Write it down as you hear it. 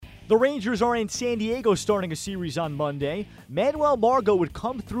The Rangers are in San Diego starting a series on Monday. Manuel Margot would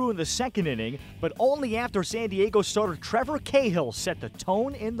come through in the second inning, but only after San Diego starter Trevor Cahill set the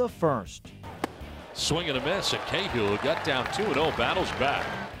tone in the first. Swing and a miss, and Cahill got down 2-0, battles back.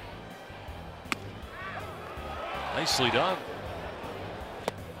 Nicely done.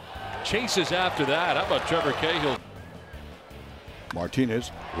 Chases after that. How about Trevor Cahill?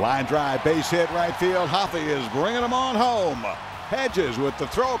 Martinez, line drive, base hit, right field. Hoffey is bringing him on home. Hedges with the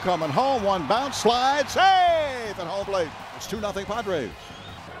throw coming home. One bounce, slide, safe at home plate. It's 2-0 Padres.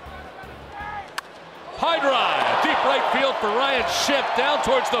 High drive, deep right field for Ryan Schimpf, down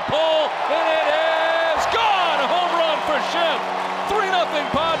towards the pole, and it is gone! A home run for Schimpf.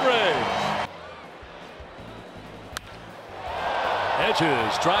 3-0 Padres.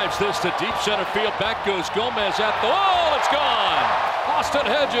 Hedges drives this to deep center field. Back goes Gomez at the wall. It's gone. Austin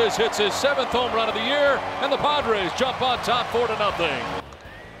Hedges hits his 7th home run of the year, and the Padres jump on top 4-0.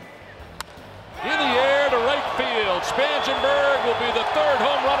 In the air to right field. Spangenberg will be the 3rd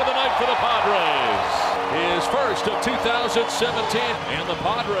home run of the night for the Padres. His first of 2017, and the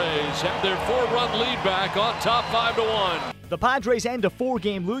Padres have their 4-run lead back on top 5-1. The Padres end a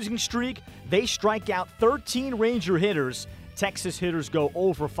 4-game losing streak. They strike out 13 Ranger hitters. Texas hitters go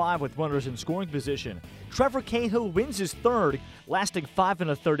 0 for 5 with runners in scoring position. Trevor Cahill wins his 3rd, lasting 5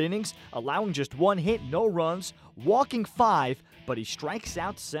 1/3 innings, allowing just 1 hit, no runs, walking 5, but he strikes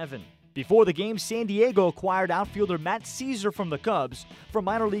out 7. Before the game, San Diego acquired outfielder Matt Caesar from the Cubs for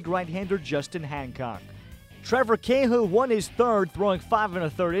minor league right-hander Justin Hancock. Trevor Cahill won his 3rd, throwing 5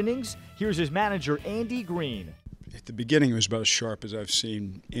 1/3 innings. Here's his manager, Andy Green. At the beginning, it was about as sharp as I've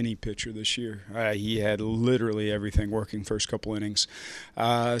seen any pitcher this year. He had literally everything working first couple innings.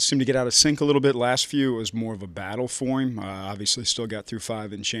 Seemed to get out of sync a little bit. Last few, it was more of a battle for him. Obviously, still got through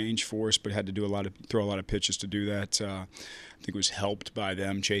 5 and change for us, but had to do throw a lot of pitches to do that. I think it was helped by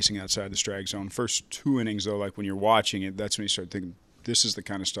them chasing outside the strike zone. First 2 innings, though, like when you're watching it, that's when you start thinking, this is the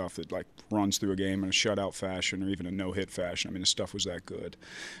kind of stuff that like runs through a game in a shutout fashion or even a no-hit fashion. I mean, the stuff was that good.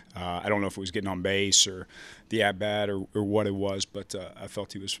 I don't know if it was getting on base or the at-bat or what it was, but I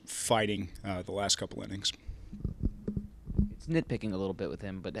felt he was fighting the last couple innings. It's nitpicking a little bit with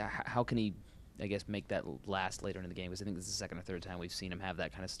him, but how can he, I guess, make that last later in the game? Because I think this is the 2nd or 3rd time we've seen him have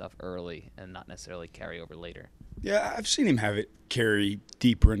that kind of stuff early and not necessarily carry over later. Yeah, I've seen him have it carry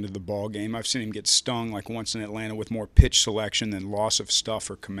deeper into the ball game. I've seen him get stung like once in Atlanta with more pitch selection than loss of stuff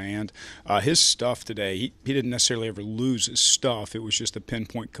or command. His stuff today, he didn't necessarily ever lose his stuff. It was just a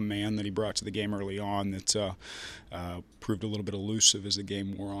pinpoint command that he brought to the game early on that proved a little bit elusive as the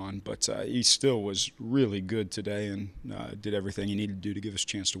game wore on. But he still was really good today and did everything he needed to do to give us a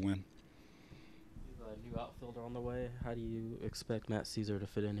chance to win. New outfielder on the way. How do you expect Matt Caesar to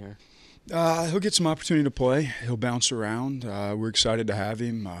fit in here? He'll get some opportunity to play. He'll bounce around. We're excited to have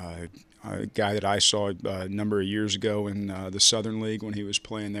him. A guy that I saw a number of years ago in the Southern League when he was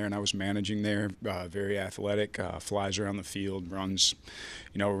playing there and I was managing there. Very athletic, flies around the field, runs,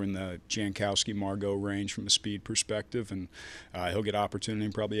 we're in the Jankowski-Margot range from a speed perspective, and he'll get opportunity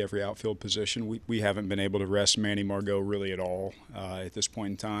in probably every outfield position. We haven't been able to rest Manny Margot really at all at this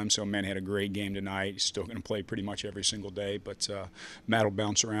point in time, so Manny had a great game tonight. He's still going to play pretty much every single day, but Matt will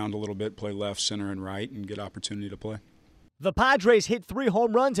bounce around a little bit, play left, center, and right, and get opportunity to play. The Padres hit 3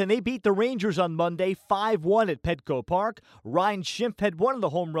 home runs, and they beat the Rangers on Monday 5-1 at Petco Park. Ryan Schimpf had one of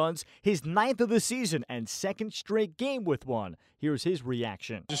the home runs, his 9th of the season, and 2nd straight game with one. Here's his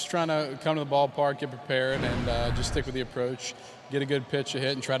reaction. Just trying to come to the ballpark, get prepared, and just stick with the approach, get a good pitch to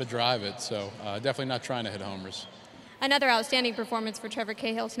hit, and try to drive it. So definitely not trying to hit homers. Another outstanding performance for Trevor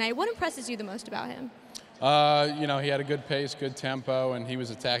Cahill tonight. What impresses you the most about him? He had a good pace, good tempo, and he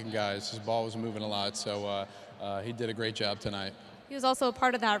was attacking guys. His ball was moving a lot, so he did a great job tonight. He was also a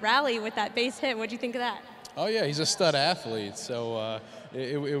part of that rally with that base hit. What do you think of that? Oh, yeah, he's a stud athlete, so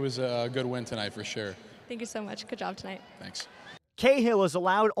it was a good win tonight for sure. Thank you so much. Good job tonight. Thanks. Cahill has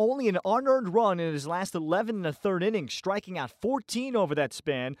allowed only an unearned run in his last 11 1/3 innings, striking out 14 over that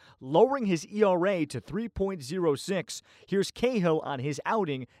span, lowering his ERA to 3.06. Here's Cahill on his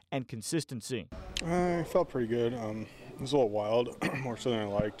outing and consistency. I felt pretty good. It was a little wild, more so than I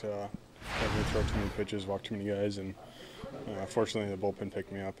liked. Having to throw too many pitches, walk too many guys, and fortunately the bullpen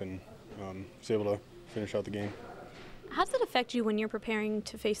picked me up and was able to finish out the game. How does it affect you when you're preparing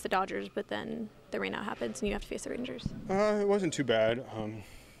to face the Dodgers, but then the rainout happens and you have to face the Rangers? It wasn't too bad.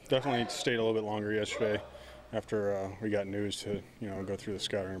 Definitely stayed a little bit longer yesterday after we got news to go through the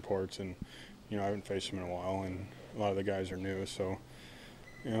scouting reports, and I haven't faced them in a while, and a lot of the guys are new, so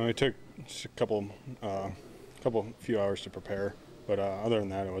it took just a few hours to prepare. But other than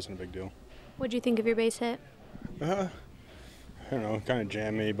that, it wasn't a big deal. What did you think of your base hit? don't know, kind of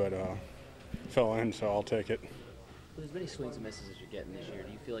jammy, but fell in, so I'll take it. With as many swings and misses as you're getting this year,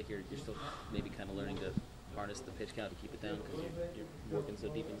 do you feel like you're still maybe kind of learning to harness the pitch count to keep it down because you're working so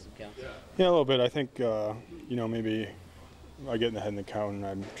deep in some counts? Yeah, a little bit. I think, you know, maybe I get in the head in the count and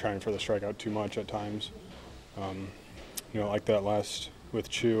I'm trying for the strikeout too much at times. You know, like that last with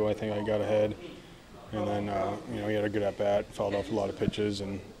Chu, I think I got ahead. And then, you know, he had a good at-bat, fouled off a lot of pitches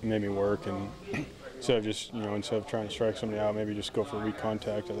and made me work. And instead of just, you know, instead of trying to strike somebody out, maybe just go for weak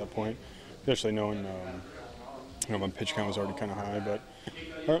contact at that point, especially knowing, you know, my pitch count was already kind of high. But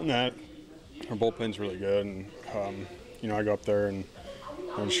other than that, our bullpen's really good. And, you know, I go up there and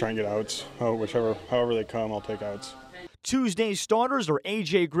I'm just trying to get outs. However they come, I'll take outs. Tuesday's starters are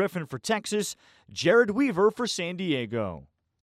A.J. Griffin for Texas, Jared Weaver for San Diego.